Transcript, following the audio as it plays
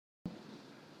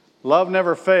Love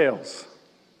never fails.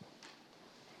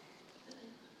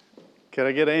 Can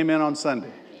I get amen on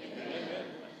Sunday? Amen.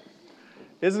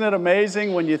 Isn't it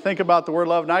amazing when you think about the word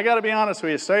love? Now, I got to be honest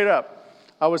with you, straight up.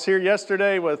 I was here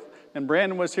yesterday and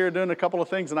Brandon was here doing a couple of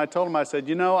things, and I told him, I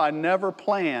said, I never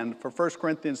planned for 1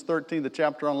 Corinthians 13, the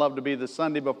chapter on love, to be the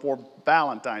Sunday before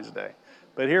Valentine's Day.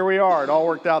 But here we are. It all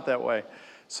worked out that way.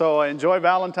 So enjoy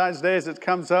Valentine's Day as it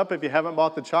comes up. If you haven't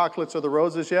bought the chocolates or the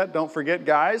roses yet, don't forget,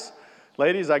 guys.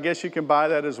 Ladies, I guess you can buy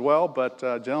that as well, but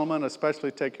gentlemen,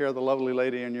 especially take care of the lovely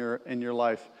lady in your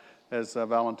life as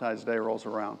Valentine's Day rolls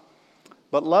around.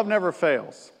 But love never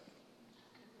fails.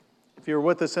 If you were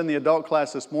with us in the adult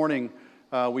class this morning,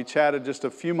 we chatted just a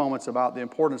few moments about the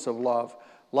importance of love.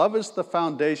 Love is the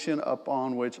foundation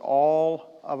upon which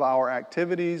all of our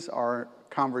activities, our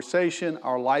conversation,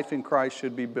 our life in Christ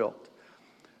should be built.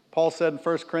 Paul said in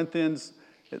 1 Corinthians,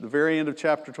 at the very end of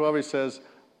chapter 12, he says,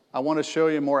 I want to show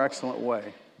you a more excellent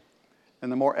way. And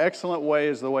the more excellent way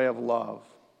is the way of love.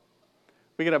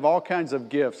 We can have all kinds of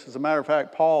gifts. As a matter of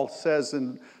fact, Paul says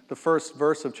in the first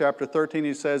verse of chapter 13,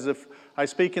 he says, if I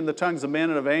speak in the tongues of men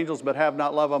and of angels, but have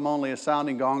not love, I'm only a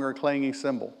sounding gong or a clanging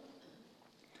cymbal.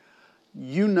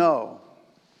 You know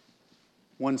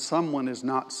when someone is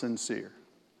not sincere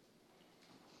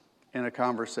in a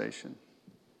conversation.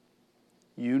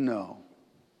 You know.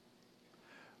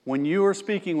 When you are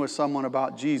speaking with someone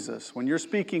about Jesus, when you're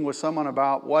speaking with someone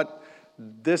about what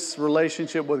this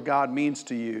relationship with God means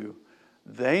to you,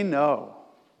 they know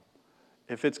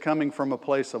if it's coming from a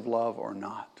place of love or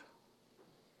not.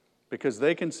 Because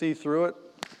they can see through it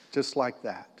just like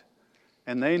that.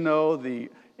 And they know the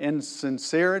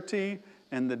insincerity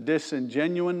and the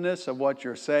disingenuineness of what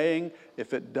you're saying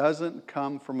if it doesn't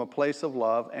come from a place of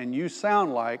love and you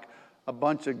sound like a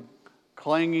bunch of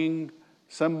clanging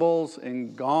cymbals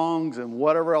and gongs and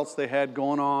whatever else they had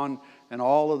going on in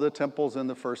all of the temples in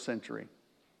the first century.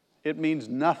 It means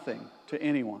nothing to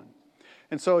anyone.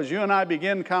 And so as you and I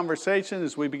begin conversation,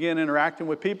 as we begin interacting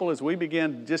with people, as we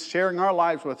begin just sharing our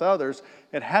lives with others,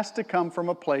 it has to come from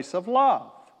a place of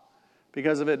love.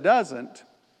 Because if it doesn't,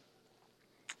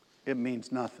 it means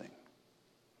nothing.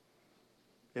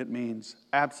 It means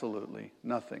absolutely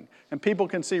nothing. And people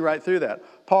can see right through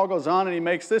that. Paul goes on and he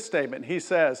makes this statement. He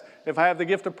says, if I have the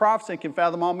gift of prophecy and can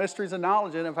fathom all mysteries and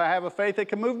knowledge, and if I have a faith that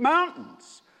can move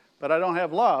mountains, but I don't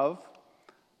have love,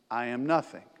 I am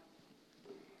nothing.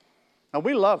 Now,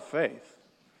 we love faith.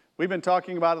 We've been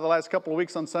talking about it the last couple of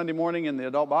weeks on Sunday morning in the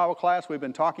adult Bible class. We've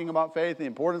been talking about faith, the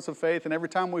importance of faith, and every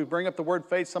time we bring up the word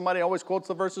faith, somebody always quotes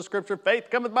the verse of Scripture, faith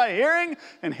cometh by hearing,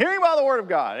 and hearing by the word of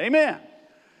God. Amen.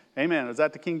 Amen. Is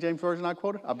that the King James Version I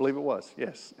quoted? I believe it was.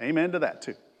 Yes. Amen to that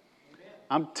too. Amen.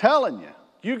 I'm telling you,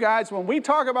 you guys, when we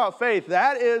talk about faith,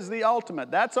 that is the ultimate.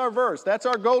 That's our verse. That's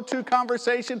our go-to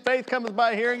conversation. Faith cometh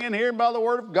by hearing and hearing by the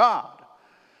word of God.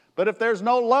 But if there's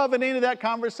no love in any of that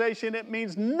conversation, it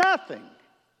means nothing.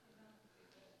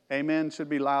 Amen should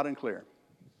be loud and clear.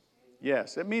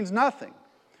 Yes, it means nothing.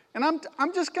 And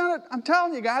I'm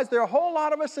telling you guys, there are a whole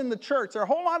lot of us in the church. There are a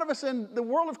whole lot of us in the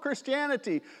world of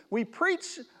Christianity. We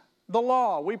preach the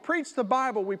law. We preach the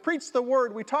Bible. We preach the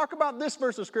Word. We talk about this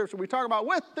verse of Scripture. We talk about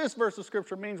what this verse of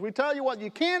Scripture means. We tell you what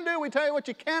you can do. We tell you what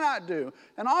you cannot do.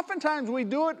 And oftentimes we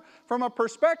do it from a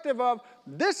perspective of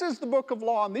this is the book of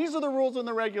law and these are the rules and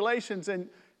the regulations. And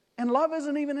love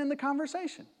isn't even in the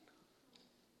conversation.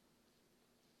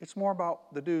 It's more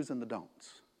about the do's and the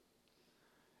don'ts.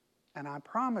 And I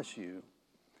promise you,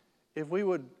 if we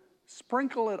would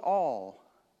sprinkle it all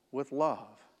with love,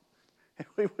 if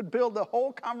we would build the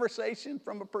whole conversation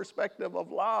from a perspective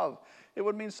of love, it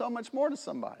would mean so much more to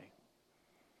somebody.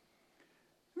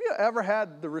 Have you ever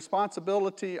had the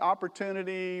responsibility,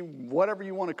 opportunity, whatever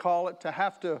you want to call it, to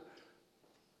have to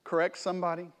correct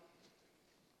somebody?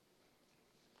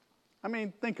 I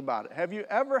mean, think about it. Have you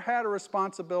ever had a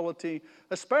responsibility,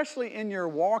 especially in your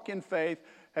walk in faith,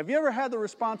 have you ever had the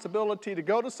responsibility to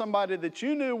go to somebody that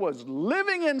you knew was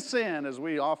living in sin, as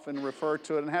we often refer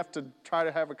to it, and have to try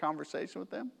to have a conversation with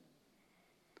them?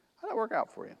 How did that work out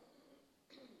for you?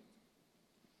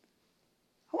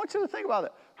 I want you to think about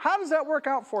it. How does that work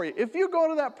out for you? If you go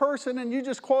to that person and you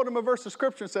just quote them a verse of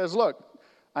Scripture and says, look,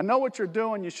 I know what you're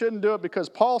doing. You shouldn't do it because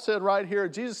Paul said right here,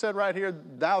 Jesus said right here,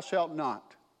 thou shalt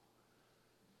not.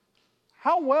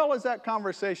 How well is that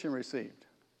conversation received?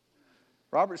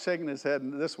 Robert's shaking his head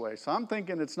this way, so I'm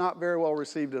thinking it's not very well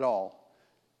received at all.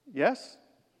 Yes,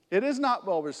 it is not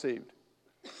well received.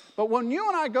 But when you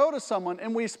and I go to someone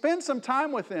and we spend some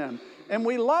time with them and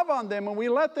we love on them and we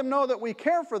let them know that we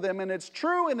care for them and it's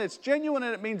true and it's genuine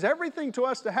and it means everything to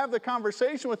us to have the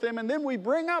conversation with them, and then we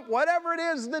bring up whatever it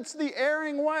is that's the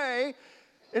erring way,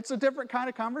 it's a different kind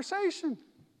of conversation.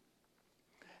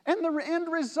 And the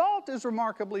end result is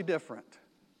remarkably different.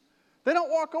 They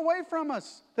don't walk away from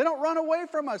us. They don't run away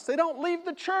from us. They don't leave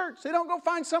the church. They don't go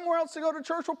find somewhere else to go to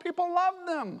church where people love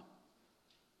them.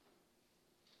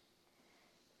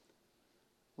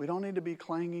 We don't need to be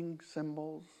clanging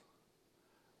cymbals.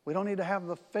 We don't need to have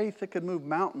the faith that could move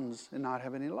mountains and not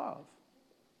have any love.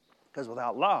 Because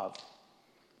without love,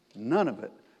 none of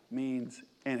it means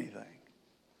anything.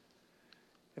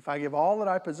 If I give all that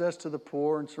I possess to the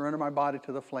poor and surrender my body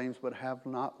to the flames but have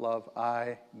not love,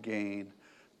 I gain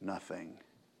nothing.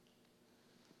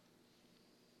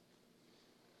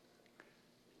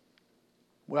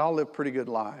 We all live pretty good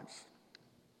lives.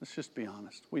 Let's just be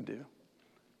honest. We do.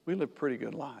 We live pretty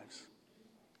good lives.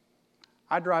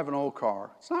 I drive an old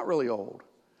car. It's not really old,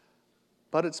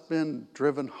 but it's been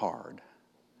driven hard.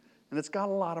 And it's got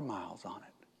a lot of miles on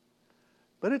it.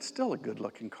 But it's still a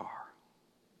good-looking car.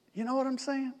 You know what I'm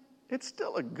saying? It's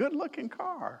still a good-looking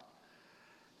car.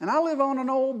 And I live on an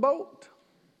old boat.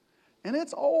 And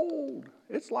it's old.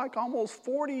 It's like almost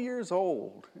 40 years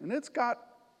old. And it's got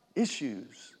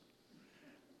issues.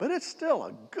 But it's still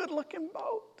a good-looking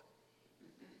boat.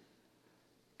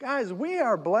 Guys, we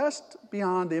are blessed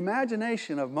beyond the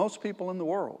imagination of most people in the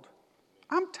world.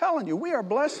 I'm telling you, we are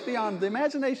blessed beyond the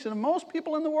imagination of most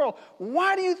people in the world.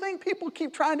 Why do you think people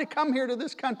keep trying to come here to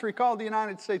this country called the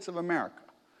United States of America?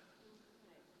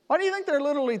 Why do you think there are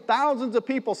literally thousands of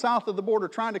people south of the border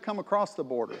trying to come across the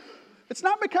border? It's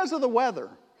not because of the weather.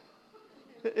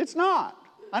 It's not.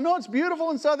 I know it's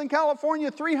beautiful in Southern California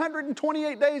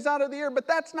 328 days out of the year, but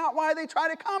that's not why they try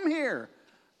to come here.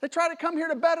 They try to come here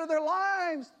to better their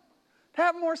lives, to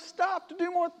have more stuff, to do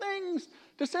more things,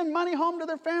 to send money home to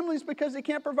their families because they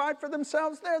can't provide for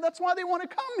themselves there. That's why they want to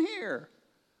come here.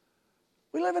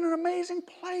 We live in an amazing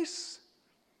place.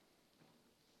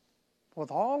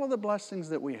 With all of the blessings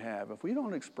that we have, if we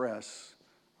don't express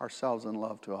ourselves in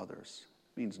love to others,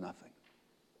 it means nothing.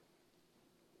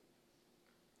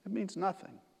 It means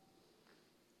nothing.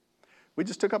 We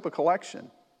just took up a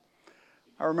collection.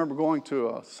 I remember going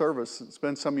to a service, it's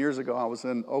been some years ago. I was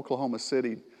in Oklahoma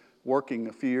City working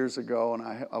a few years ago,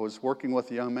 and I was working with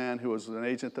a young man who was an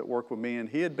agent that worked with me, and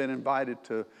he had been invited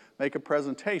to make a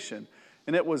presentation.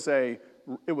 And it was a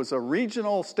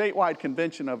regional statewide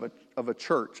convention of a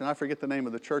church, and I forget the name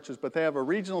of the churches, but they have a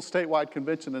regional statewide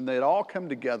convention, and they'd all come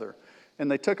together, and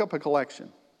they took up a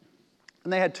collection.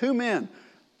 And they had two men,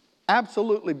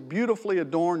 absolutely beautifully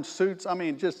adorned suits. I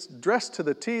mean, just dressed to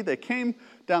the T. They came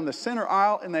down the center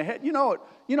aisle, and they had,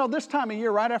 this time of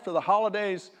year, right after the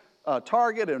holidays,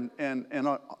 Target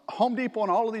and Home Depot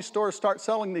and all of these stores start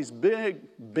selling these big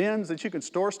bins that you can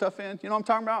store stuff in. You know what I'm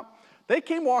talking about? They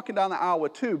came walking down the aisle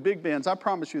with two big bins. I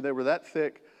promise you they were that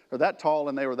thick or that tall,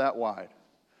 and they were that wide.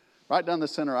 Right down the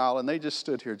center aisle, and they just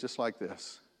stood here just like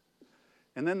this.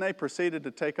 And then they proceeded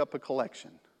to take up a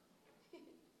collection.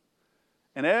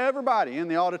 And everybody in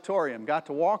the auditorium got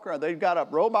to walk around. They got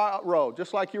up row by row,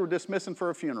 just like you were dismissing for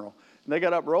a funeral. And they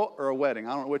got up row, or a wedding,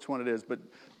 I don't know which one it is,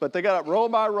 but they got up row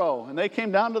by row. And they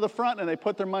came down to the front and they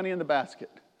put their money in the basket.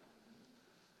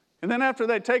 And then after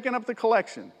they'd taken up the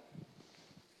collection,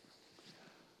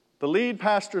 the lead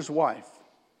pastor's wife,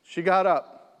 she got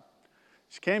up.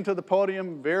 She came to the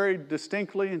podium very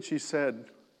distinctly and she said,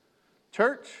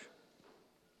 "Church,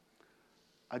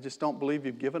 I just don't believe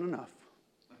you've given enough.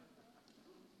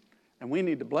 And we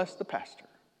need to bless the pastor."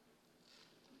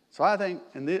 So I think,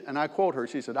 and I quote her,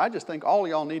 she said, "I just think all of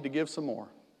y'all need to give some more."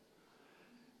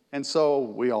 And so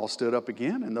we all stood up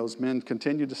again, and those men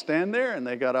continued to stand there, and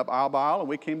they got up aisle by aisle, and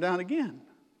we came down again.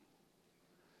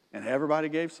 And everybody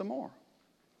gave some more.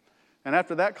 And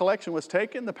after that collection was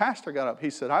taken, the pastor got up.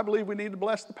 He said, "I believe we need to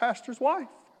bless the pastor's wife."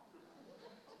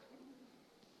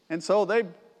 And so they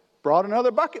brought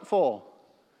another bucket full.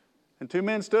 And two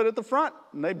men stood at the front,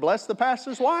 and they blessed the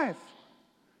pastor's wife.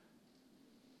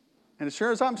 And as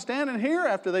sure as I'm standing here,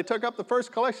 after they took up the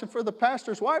first collection for the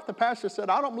pastor's wife, the pastor said,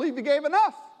 "I don't believe you gave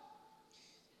enough."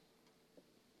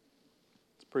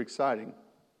 It's pretty exciting.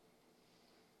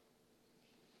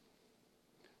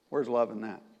 Where's love in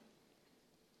that?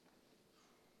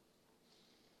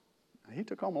 He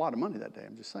took home a lot of money that day,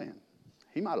 I'm just saying.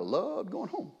 He might have loved going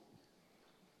home.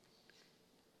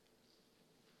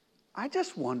 I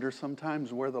just wonder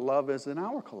sometimes where the love is in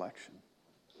our collection.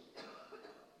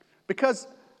 Because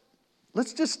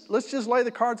let's just lay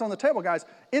the cards on the table, guys.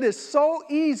 It is so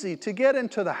easy to get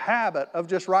into the habit of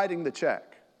just writing the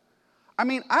check. I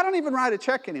mean, I don't even write a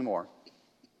check anymore.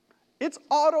 It's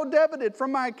auto-debited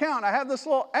from my account. I have this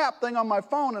little app thing on my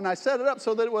phone, and I set it up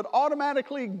so that it would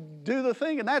automatically do the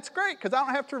thing, and that's great because I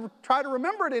don't have to try to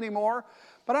remember it anymore.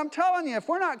 But I'm telling you, if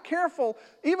we're not careful,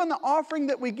 even the offering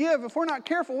that we give, if we're not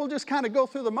careful, we'll just kind of go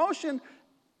through the motion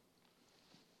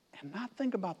and not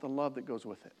think about the love that goes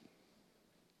with it.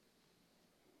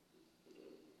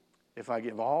 If I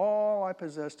give all I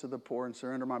possess to the poor and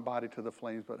surrender my body to the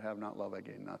flames but have not love, I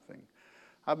gain nothing.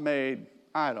 I've made,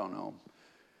 I don't know,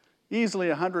 easily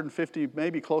 150,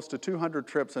 maybe close to 200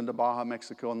 trips into Baja,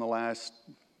 Mexico in the last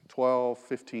 12,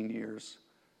 15 years,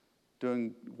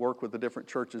 doing work with the different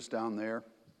churches down there.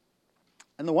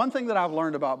 And the one thing that I've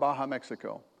learned about Baja,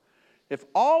 Mexico, if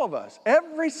all of us,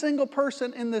 every single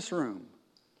person in this room,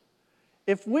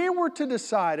 if we were to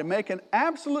decide and make an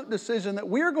absolute decision that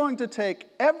we're going to take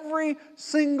every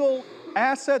single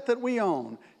asset that we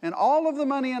own and all of the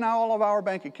money in all of our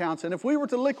bank accounts, and if we were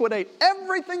to liquidate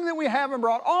everything that we have and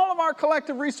brought all of our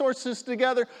collective resources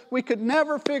together, we could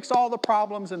never fix all the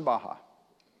problems in Baja.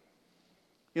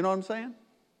 You know what I'm saying?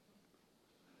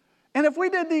 And if we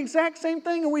did the exact same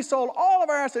thing and we sold all of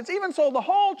our assets, even sold the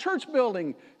whole church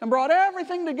building and brought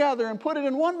everything together and put it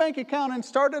in one bank account and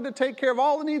started to take care of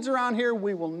all the needs around here,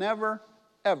 we will never,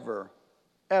 ever,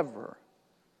 ever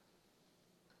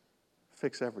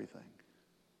fix everything.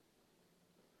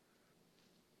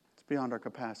 It's beyond our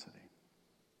capacity.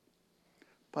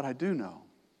 But I do know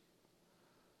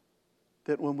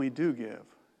that when we do give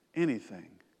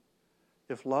anything,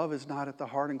 if love is not at the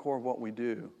heart and core of what we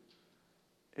do,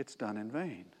 it's done in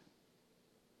vain.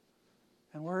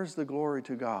 And where's the glory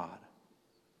to God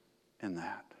in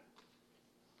that?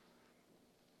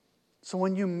 So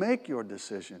when you make your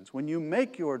decisions, when you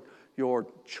make your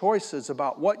choices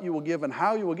about what you will give and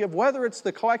how you will give, whether it's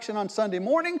the collection on Sunday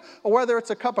morning, or whether it's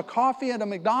a cup of coffee at a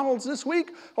McDonald's this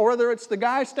week, or whether it's the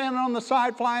guy standing on the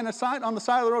side flying a sign, on the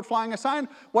side of the road flying a sign,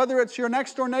 whether it's your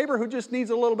next door neighbor who just needs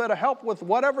a little bit of help with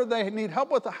whatever they need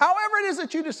help with, however it is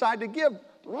that you decide to give,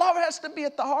 love has to be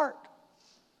at the heart.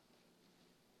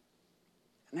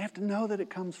 And they have to know that it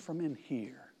comes from in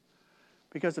here.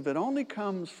 Because if it only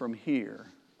comes from here,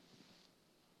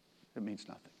 it means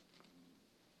nothing.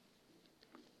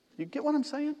 You get what I'm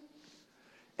saying?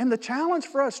 And the challenge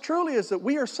for us truly is that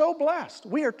we are so blessed.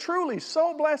 We are truly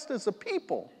so blessed as a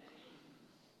people.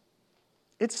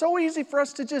 It's so easy for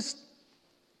us to just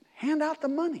hand out the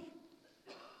money.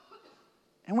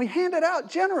 And we hand it out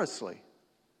generously.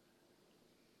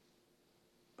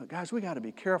 But guys, we got to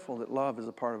be careful that love is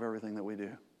a part of everything that we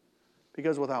do.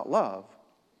 Because without love,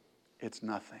 it's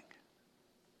nothing.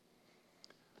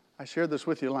 I shared this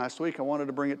with you last week. I wanted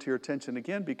to bring it to your attention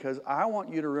again because I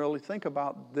want you to really think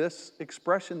about this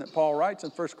expression that Paul writes in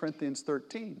 1 Corinthians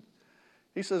 13.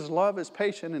 He says, love is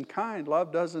patient and kind.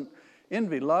 Love doesn't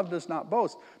envy. Love does not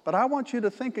boast. But I want you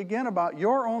to think again about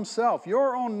your own self,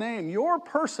 your own name, your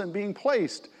person being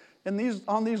placed on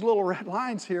these little red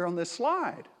lines here on this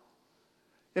slide.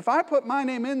 If I put my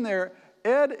name in there,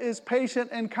 Ed is patient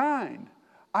and kind.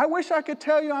 I wish I could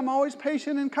tell you I'm always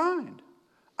patient and kind.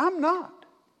 I'm not.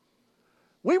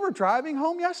 We were driving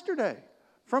home yesterday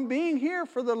from being here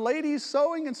for the ladies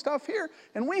sewing and stuff here,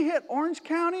 and we hit Orange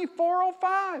County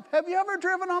 405. Have you ever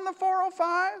driven on the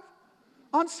 405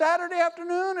 on Saturday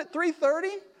afternoon at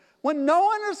 3:30 when no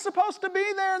one is supposed to be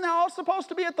there and they're all supposed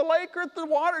to be at the lake or at the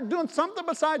water doing something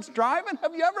besides driving?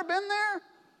 Have you ever been there?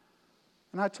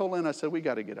 And I told Lynn, I said, we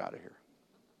got to get out of here.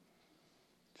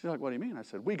 She's like, what do you mean? I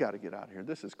said, we got to get out of here.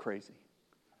 This is crazy.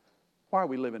 Why are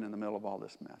we living in the middle of all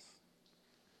this mess?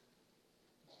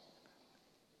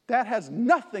 That has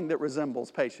nothing that resembles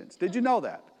patience. Did you know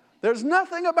that? There's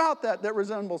nothing about that that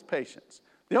resembles patience.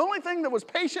 The only thing that was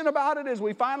patient about it is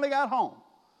we finally got home.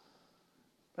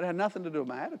 But it had nothing to do with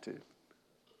my attitude.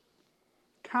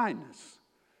 Kindness.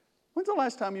 When's the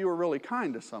last time you were really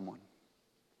kind to someone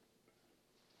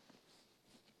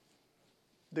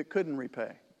that couldn't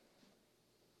repay?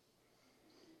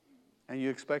 And you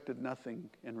expected nothing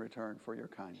in return for your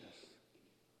kindness.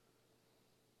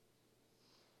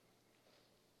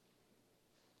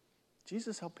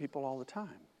 Jesus helped people all the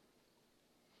time.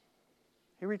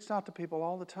 He reached out to people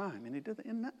all the time, and he did,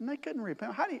 and they couldn't repay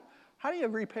him. How do you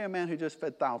repay a man who just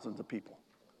fed thousands of people?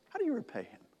 How do you repay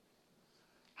him?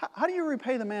 How do you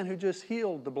repay the man who just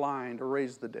healed the blind or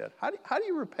raised the dead? How do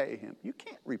you repay him? You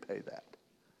can't repay that.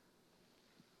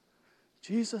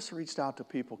 Jesus reached out to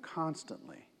people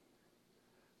constantly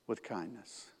with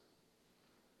kindness.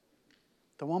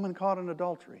 The woman caught in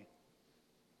adultery.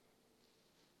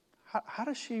 How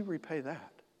does she repay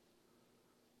that?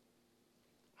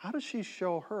 How does she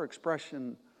show her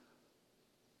expression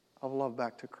of love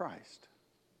back to Christ?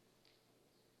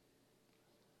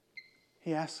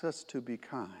 He asks us to be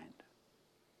kind.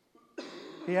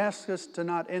 He asks us to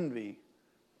not envy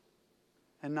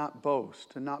and not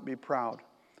boast and not be proud.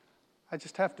 I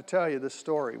just have to tell you this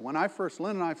story. When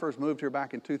Lynn and I first moved here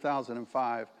back in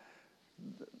 2005,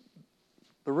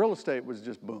 the real estate was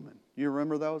just booming. You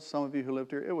remember those? Some of you who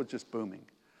lived here, it was just booming.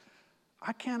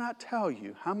 I cannot tell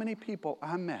you how many people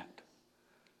I met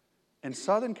in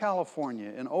Southern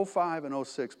California in 05 and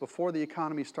 06, before the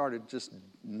economy started just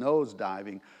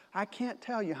nosediving. I can't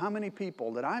tell you how many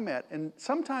people that I met, and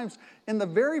sometimes in the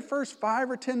very first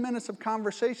 5 or 10 minutes of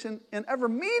conversation and ever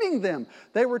meeting them,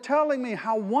 they were telling me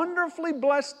how wonderfully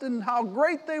blessed and how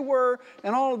great they were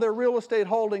in all of their real estate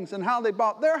holdings, and how they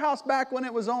bought their house back when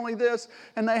it was only this,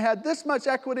 and they had this much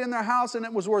equity in their house and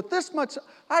it was worth this much.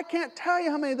 I can't tell you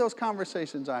how many of those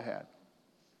conversations I had.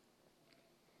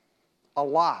 A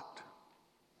lot.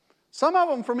 Some of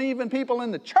them from even people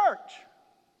in the church.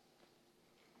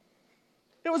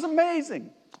 It was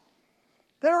amazing.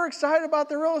 They were excited about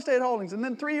their real estate holdings. And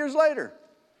then 3 years later,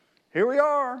 here we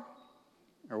are,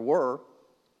 or were.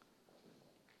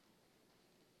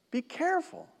 Be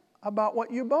careful about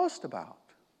what you boast about.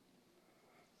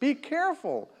 Be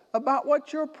careful about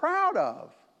what you're proud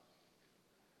of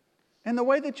and the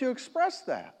way that you express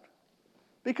that.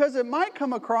 Because it might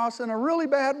come across in a really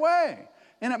bad way.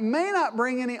 And it may not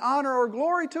bring any honor or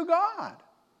glory to God.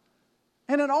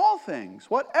 And in all things,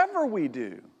 whatever we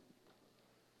do,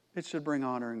 it should bring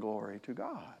honor and glory to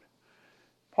God.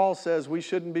 Paul says we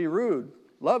shouldn't be rude.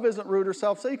 Love isn't rude or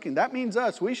self-seeking. That means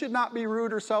us. We should not be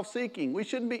rude or self-seeking. We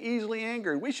shouldn't be easily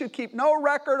angered. We should keep no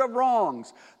record of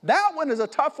wrongs. That one is a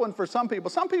tough one for some people.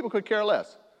 Some people could care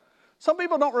less. Some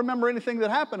people don't remember anything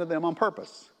that happened to them on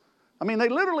purpose. I mean, they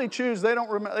literally choose, they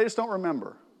just don't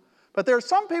remember. But there are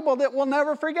some people that will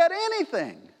never forget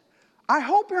anything. I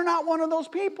hope you're not one of those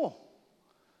people.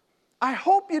 I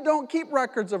hope you don't keep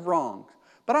records of wrongs.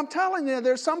 But I'm telling you,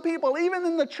 there's some people, even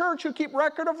in the church, who keep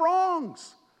record of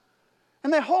wrongs.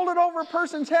 And they hold it over a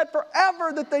person's head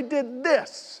forever that they did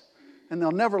this. And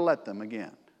they'll never let them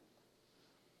again.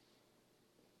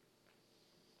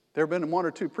 There have been one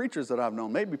or two preachers that I've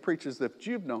known, maybe preachers that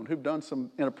you've known, who've done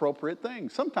some inappropriate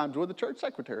things, sometimes with the church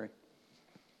secretary.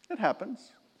 It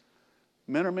happens.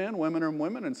 Men are men, women are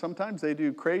women, and sometimes they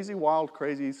do crazy, wild,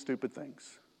 crazy, stupid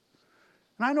things.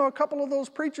 And I know a couple of those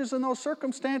preachers in those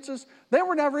circumstances, they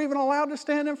were never even allowed to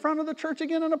stand in front of the church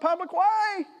again in a public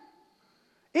way.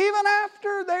 Even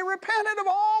after they repented of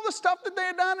all the stuff that they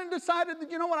had done and decided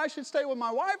that, you know what, I should stay with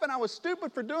my wife, and I was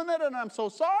stupid for doing that, and I'm so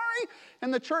sorry.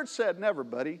 And the church said, never,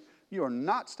 buddy, you are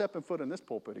not stepping foot in this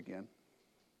pulpit again.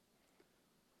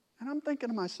 And I'm thinking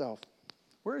to myself,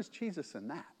 where is Jesus in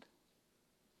that?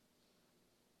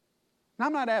 Now,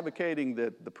 I'm not advocating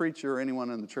that the preacher or anyone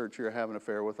in the church here have an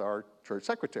affair with our church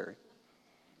secretary.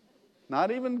 Not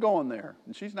even going there.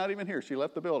 And she's not even here. She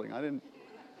left the building.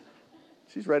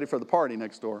 She's ready for the party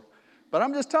next door. But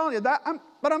I'm just telling you that.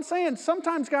 But I'm saying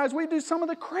sometimes, guys, we do some of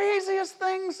the craziest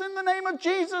things in the name of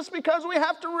Jesus because we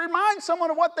have to remind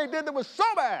someone of what they did that was so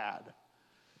bad.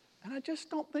 And I just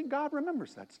don't think God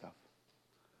remembers that stuff.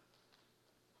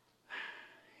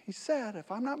 He said,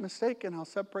 if I'm not mistaken, I'll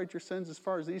separate your sins as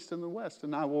far as the east and the west,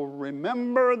 and I will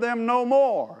remember them no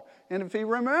more. And if he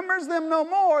remembers them no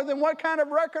more, then what kind of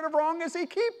record of wrong is he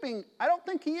keeping? I don't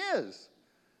think he is.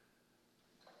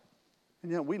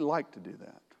 And yet we like to do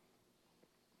that.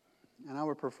 And I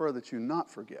would prefer that you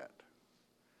not forget,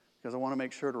 because I want to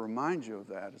make sure to remind you of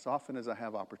that as often as I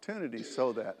have opportunities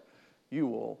so that you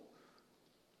will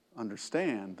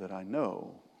understand that I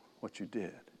know what you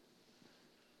did.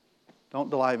 Don't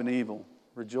delight in evil.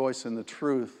 Rejoice in the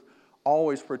truth.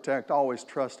 Always protect, always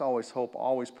trust, always hope,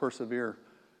 always persevere.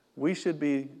 We should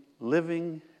be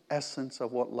living essence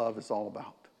of what love is all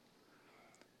about.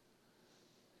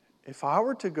 If I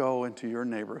were to go into your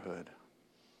neighborhood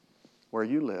where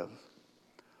you live,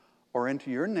 or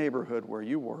into your neighborhood where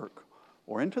you work,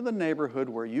 or into the neighborhood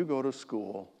where you go to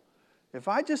school, if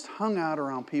I just hung out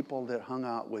around people that hung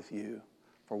out with you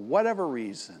for whatever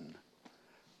reason,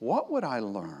 what would I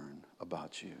learn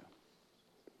about you?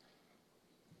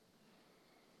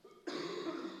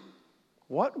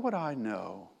 What would I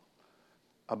know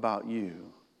about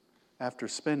you after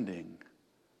spending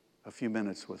a few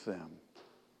minutes with them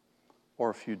or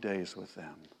a few days with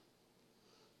them?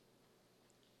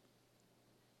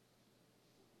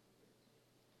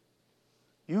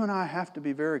 You and I have to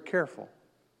be very careful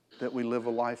that we live a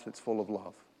life that's full of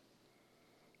love,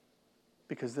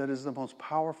 because that is the most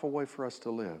powerful way for us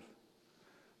to live.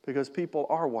 Because people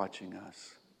are watching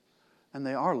us, and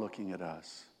they are looking at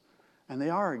us, and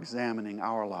they are examining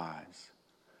our lives.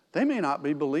 They may not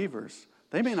be believers.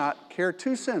 They may not care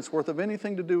 2 cents worth of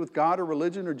anything to do with God or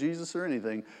religion or Jesus or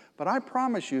anything, but I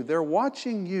promise you, they're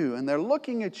watching you, and they're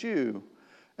looking at you,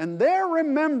 and they're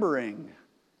remembering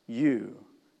you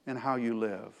and how you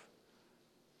live.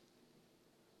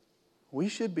 We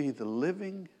should be the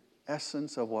living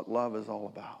essence of what love is all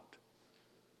about.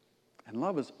 And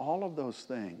love is all of those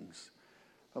things.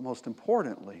 But most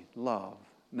importantly, love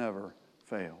never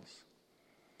fails.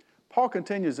 Paul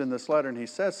continues in this letter, and he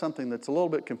says something that's a little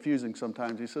bit confusing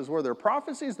sometimes. He says, where there are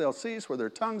prophecies, they'll cease. Where there are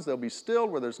tongues, they'll be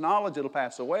stilled. Where there's knowledge, it'll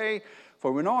pass away.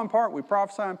 For we know in part, we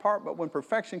prophesy in part, but when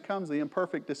perfection comes, the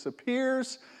imperfect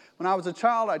disappears. When I was a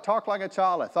child, I talked like a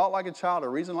child. I thought like a child. I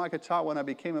reasoned like a child. When I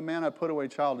became a man, I put away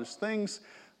childish things.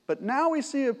 But now we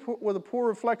see with a poor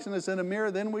reflection as in a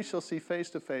mirror, then we shall see face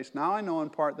to face. Now I know in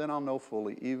part, then I'll know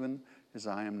fully, even as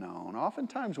I am known.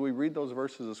 Oftentimes we read those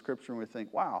verses of Scripture and we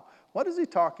think, wow, what is he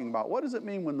talking about? What does it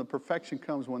mean when the perfection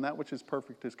comes, when that which is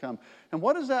perfect has come? And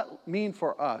what does that mean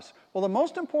for us? Well, the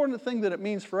most important thing that it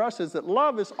means for us is that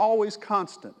love is always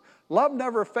constant. Love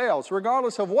never fails,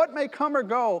 regardless of what may come or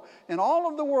go in all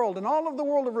of the world, and all of the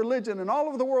world of religion, and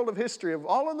all of the world of history, of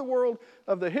all of the world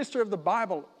of the history of the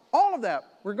Bible, all of that,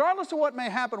 regardless of what may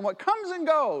happen, what comes and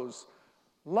goes,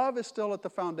 love is still at the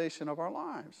foundation of our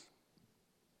lives.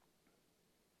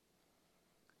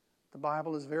 The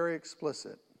Bible is very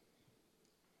explicit,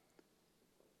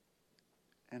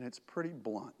 and it's pretty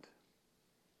blunt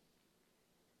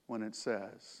when it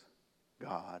says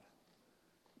God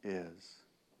is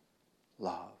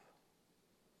love.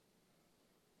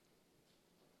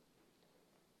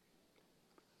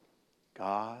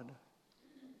 God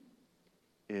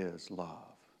is love.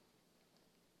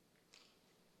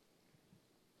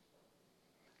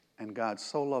 And God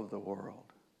so loved the world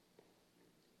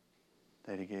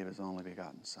that he gave his only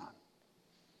begotten Son.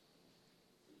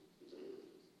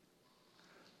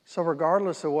 So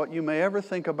regardless of what you may ever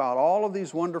think about all of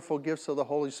these wonderful gifts of the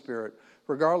Holy Spirit,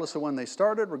 regardless of when they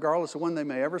started, regardless of when they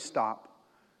may ever stop,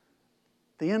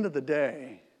 at the end of the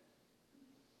day,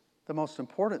 the most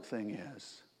important thing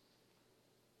is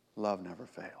love never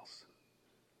fails.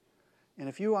 And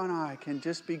if you and I can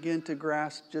just begin to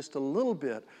grasp just a little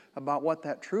bit about what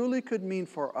that truly could mean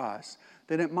for us,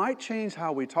 then it might change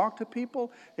how we talk to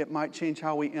people. It might change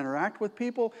how we interact with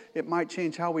people. It might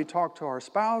change how we talk to our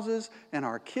spouses and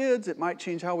our kids. It might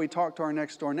change how we talk to our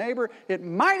next door neighbor. It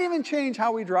might even change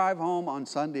how we drive home on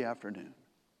Sunday afternoon.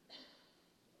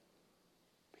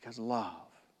 Because love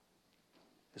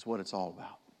is what it's all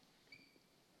about.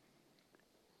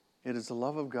 It is the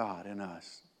love of God in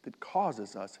us that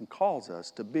causes us and calls us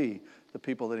to be the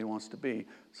people that he wants to be.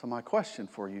 So my question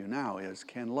for you now is,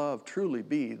 can love truly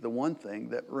be the one thing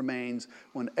that remains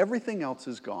when everything else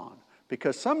is gone?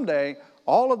 Because someday,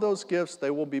 all of those gifts,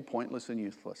 they will be pointless and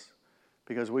useless,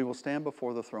 because we will stand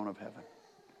before the throne of heaven.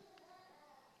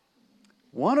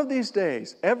 One of these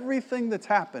days, everything that's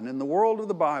happened in the world of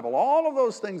the Bible, all of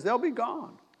those things, they'll be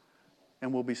gone.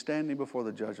 And we'll be standing before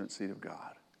the judgment seat of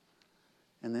God.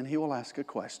 And then he will ask a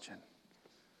question.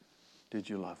 Did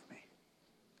you love me?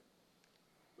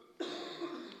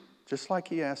 Just like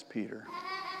he asked Peter,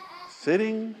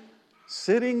 sitting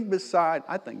beside,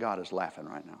 I think God is laughing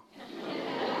right now.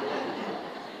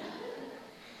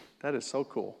 That is so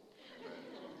cool.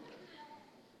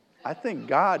 I think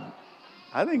God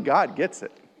gets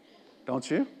it.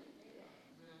 Don't you?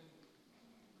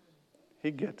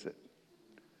 He gets it.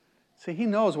 See, he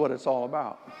knows what it's all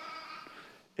about.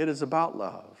 It is about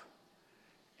love.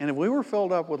 And if we were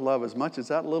filled up with love as much as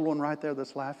that little one right there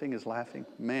that's laughing is laughing,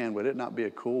 man, would it not be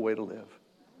a cool way to live?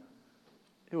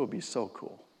 It would be so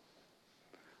cool.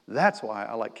 That's why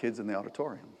I like kids in the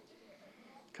auditorium.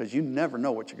 Because you never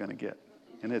know what you're going to get.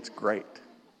 And it's great.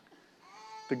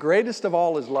 The greatest of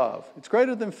all is love. It's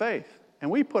greater than faith.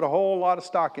 And we put a whole lot of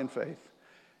stock in faith.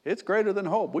 It's greater than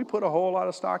hope. We put a whole lot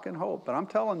of stock in hope. But I'm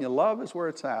telling you, love is where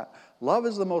it's at. Love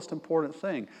is the most important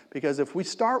thing. Because if we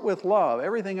start with love,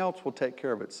 everything else will take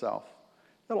care of itself.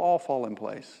 It'll all fall in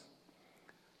place.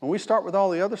 When we start with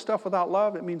all the other stuff without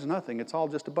love, it means nothing. It's all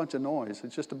just a bunch of noise.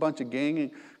 It's just a bunch of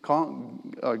clanging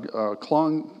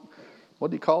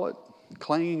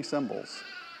cymbals.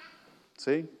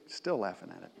 See? Still laughing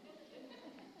at it.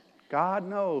 God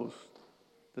knows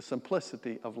the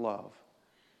simplicity of love.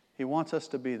 He wants us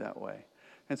to be that way.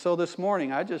 And so this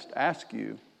morning, I just ask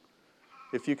you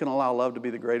if you can allow love to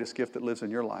be the greatest gift that lives in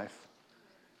your life.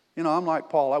 You know, I'm like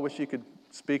Paul. I wish you could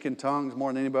speak in tongues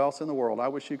more than anybody else in the world. I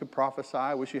wish you could prophesy.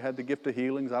 I wish you had the gift of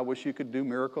healings. I wish you could do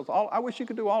miracles. I wish you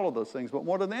could do all of those things. But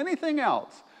more than anything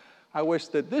else, I wish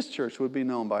that this church would be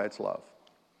known by its love.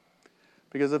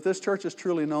 Because if this church is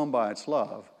truly known by its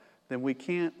love, then we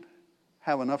can't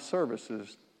have enough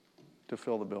services to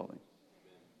fill the building.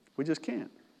 We just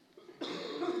can't.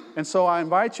 And so I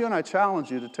invite you and I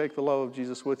challenge you to take the love of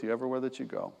Jesus with you everywhere that you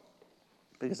go.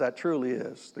 Because that truly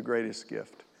is the greatest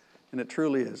gift And it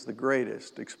truly is the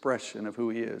greatest expression of who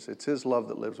He is. It's His love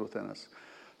that lives within us.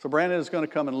 So Brandon is going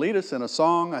to come and lead us in a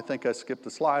song. I think I skipped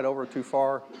the slide over too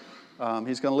far.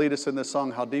 He's going to lead us in this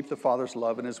song, How Deep the Father's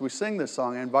Love. And as we sing this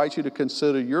song, I invite you to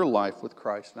consider your life with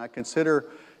Christ. And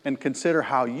consider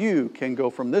how you can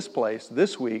go from this place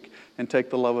this week and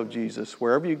take the love of Jesus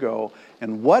wherever you go,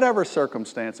 in whatever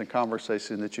circumstance and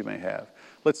conversation that you may have.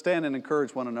 Let's stand and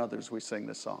encourage one another as we sing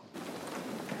this song.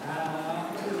 How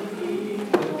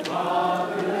deep the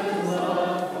Father